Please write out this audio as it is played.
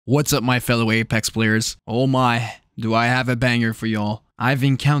What's up, my fellow Apex players? Oh my, do I have a banger for y'all. I've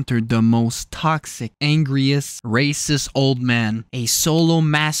encountered the most toxic, angriest, racist old man. A solo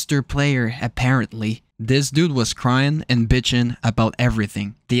master player, apparently. This dude was crying and bitching about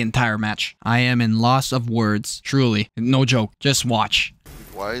everything the entire match. I am in loss of words, truly. No joke, just watch.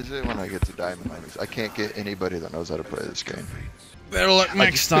 Why is it when I get to diamond miners, I can't get anybody that knows how to play this game? Better luck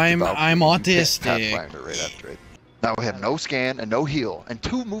next time, I'm autistic. Pathfinder right after it. Now we have no scan and no heal and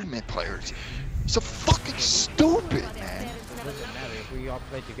 2 movement players. So fucking stupid, man. It doesn't matter. If we all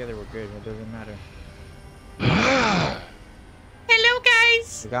play together, we're good. It doesn't matter. Hello,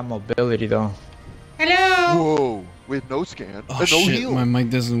 guys. We got mobility, though. Hello. Whoa, we have no scan Oh and no shit, heal. my mic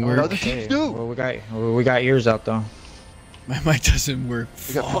doesn't work. Other teams do. Well, we got ears out, though. My mic doesn't work.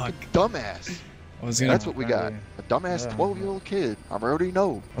 We got Fuck. fucking dumbass. I was gonna... That's what we got. A dumbass 12-year-old kid. I already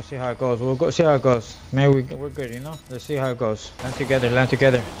know. We'll see how it goes. We'll go see how it goes. Maybe we're good, you know? Let's see how it goes. Land together, land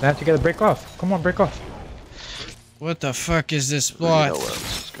together. Land together, break off. Come on, break off. What the fuck is this I plot? know where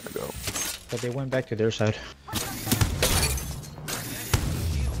else is gonna go. But they went back to their side.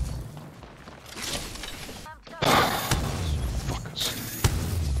 Fuckers.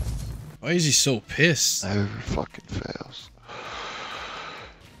 Why is he so pissed? Never fucking fails.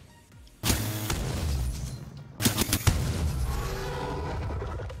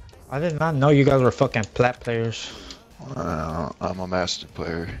 I did not know you guys were fucking plat players. I'm a master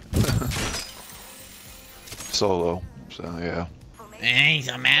player. Solo, so yeah. Hey, he's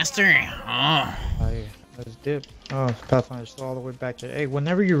a master. Oh. Let's dip. Oh, Pathfinder's still all the way back there. Hey,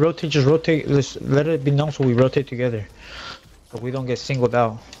 whenever you rotate, just rotate. Let it be known so we rotate together. So we don't get singled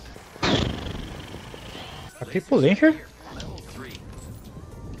out. Are people in here?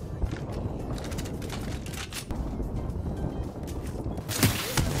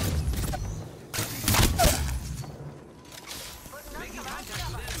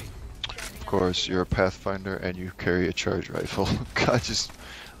 Of course, you're a Pathfinder and you carry a charge rifle. God,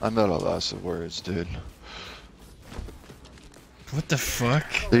 I'm at a loss of words, dude. What the fuck?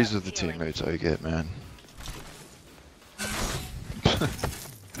 These are the teammates I get, man.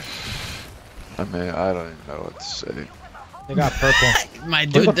 I mean, I don't even know what to say. They got purple. My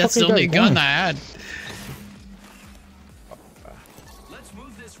dude, that's the only gun I had. Let's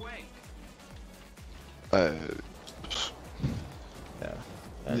move this way.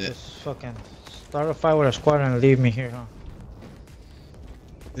 Just fucking start a fight with a squad and leave me here, huh?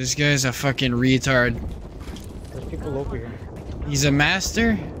 This guy's a fucking retard. There's people over here. He's a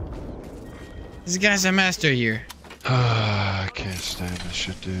master? This guy's a master here. I can't stand this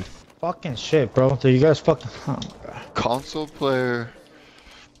shit, dude. Fucking shit, bro. Do you guys fucking... Oh my god. Console player,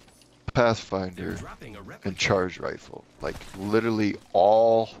 Pathfinder, and charge rifle. Like, literally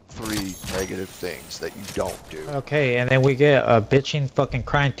all 3 negative things that you don't do. Okay, and then we get a bitching fucking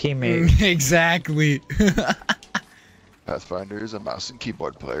crying teammate. Exactly. Pathfinder is a mouse and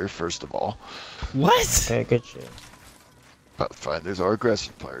keyboard player, first of all. What? Okay, good shit. Pathfinders are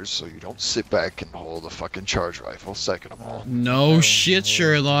aggressive players, so you don't sit back and hold a fucking charge rifle, second of all. No shit,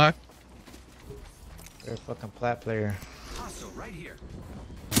 Sherlock. You're a fucking plat player. Right here.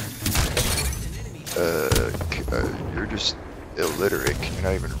 You're just illiterate. Can you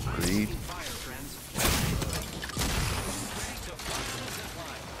not even read?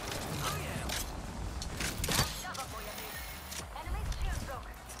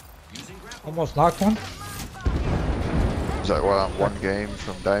 Almost knocked one. Is that why I'm 1 game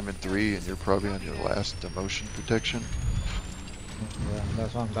from Diamond 3 and you're probably on your last demotion protection? Yeah,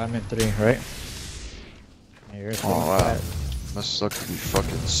 that's on Diamond 3, right? Yeah, you're Oh wow. Must suck to be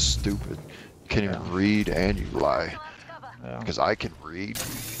fucking stupid. You can't even read and you lie. Because I can read.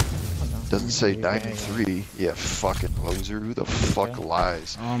 Doesn't say Diamond 3. Yeah, fucking loser. Who the fuck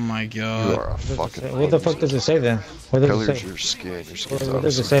lies? Oh my You god. are a fucking loser. What the fuck does it say then? What does Colors it say? your skin. Your skin's What does it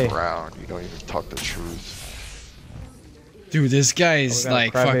obviously say? brown. You don't even talk the truth. Dude, this guy is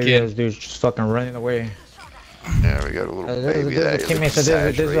like Crybaby, fucking... this dude's just fucking running away. Yeah, we got a little baby that This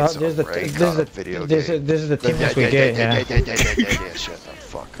is the teammates we get, yeah. Shut the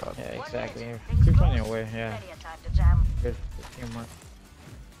fuck up. Yeah, exactly. Keep running away, yeah. Good teamwork.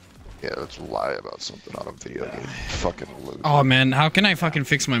 Yeah, let's lie about something on a video game. Fucking loser. Oh man, how can I fucking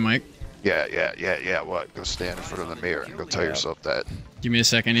fix my mic? Yeah, what? Go stand in front of the mirror and go tell yourself that. Give me a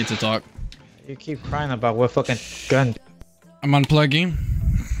sec, I need to talk. You keep crying about what fucking gun. I'm unplugging.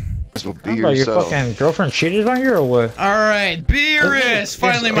 So be Your yourself. fucking girlfriend cheated on you or what? Alright, be your ass.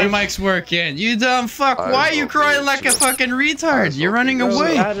 Finally my mic's working. You dumb fuck. Why are you crying like a fucking retard? You're running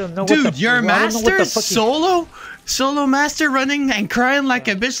away. I don't know what Dude, the- you're a I don't know what master? the fuck you- Solo? Solo master running and crying like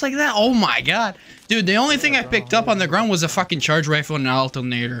a bitch like that? Oh my god. Dude, the only thing I picked up on the ground was a fucking charge rifle and an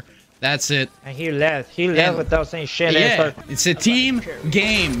alternator. That's it. And he left. He left without saying shit. Yeah, it's a team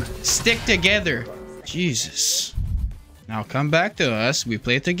game. Stick together. Jesus. Now come back to us. We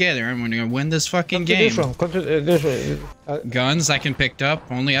play together and we're gonna win this fucking game. Come to this way. Guns I can pick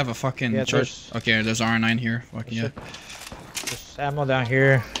up. Only have a fucking charge. Okay, there's R9 here. Fucking yeah. There's ammo down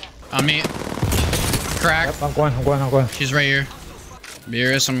here. I mean, crack. Yep, I'm going. She's right here.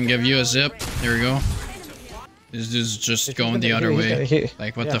 Beerus, I'm gonna give you a zip. There we go. This dude's just going the other way.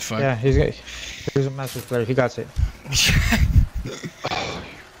 Like, what the fuck? Yeah, he's a master player. He got it.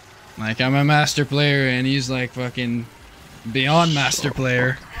 Like, I'm a master player, and he's like fucking beyond master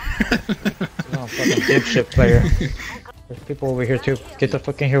player. No, fucking dipshit player. There's people over here too. Get the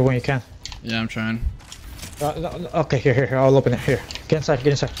fuck in here when you can. Yeah, I'm trying. No, okay, here. I'll open it. Here. Get inside.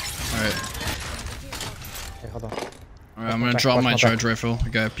 Alright. Okay, hold on. Alright, I'm gonna drop my charge rifle. I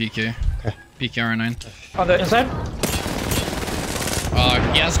got a PK. Okay. PK R9. On the inside?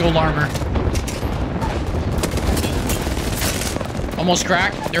 Yeah, let's go armor. Almost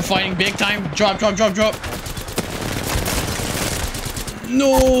cracked. They're fighting big time. Drop.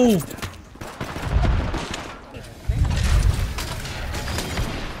 No!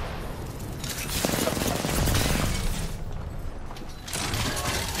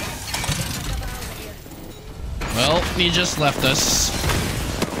 Well, he just left us.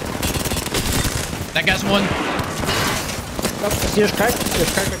 That guy's one. Oh, here's crack right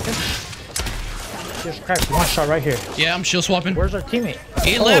there. Here's crack. One shot right here. Yeah, I'm shield swapping. Where's our teammate?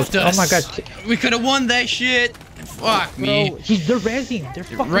 He left us. Oh my god. We could have won that shit. Fuck me. Bro, they're rezzing. They're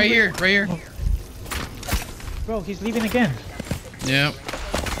fucking right here. Bro, he's leaving again. Yep.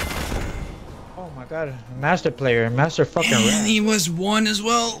 Oh my god. Master player. Master fucking And he was one as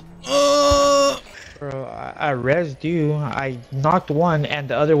well. Oh. Bro, I rezzed you. I knocked one and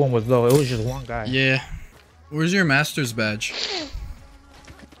the other one was low. It was just one guy. Yeah. Where's your master's badge?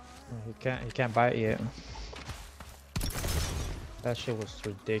 He can't buy it yet. That shit was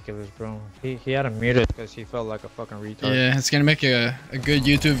ridiculous, bro. He had to mute it because he felt like a fucking retard. Yeah, it's gonna make a good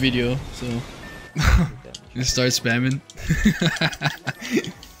YouTube video, so you start spamming.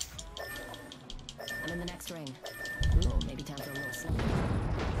 I'm in the next ring. Ooh, maybe time for a little sleep.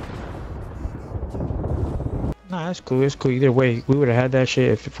 Nah, it's cool. It's cool. Either way, we would have had that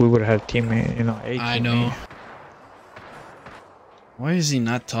shit if we would have had a teammate, you know. I know. Why is he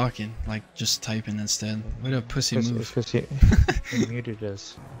not talking? Like, just typing instead. What a pussy move. Because he muted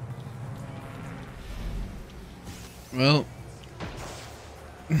us. Well,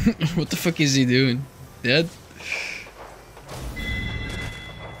 what the fuck is he doing? Dead?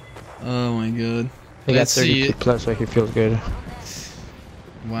 Oh my god. He got 32 plus, so he feels good.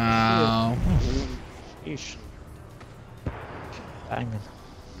 Wow. Sheesh. Diamond.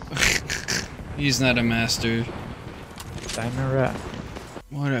 He's not a master. Diamond rat.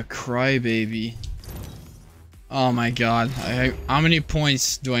 What a crybaby. Oh my god. How many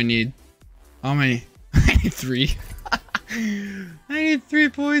points do I need? How many? I need 3. I need 3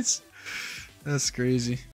 points. That's crazy.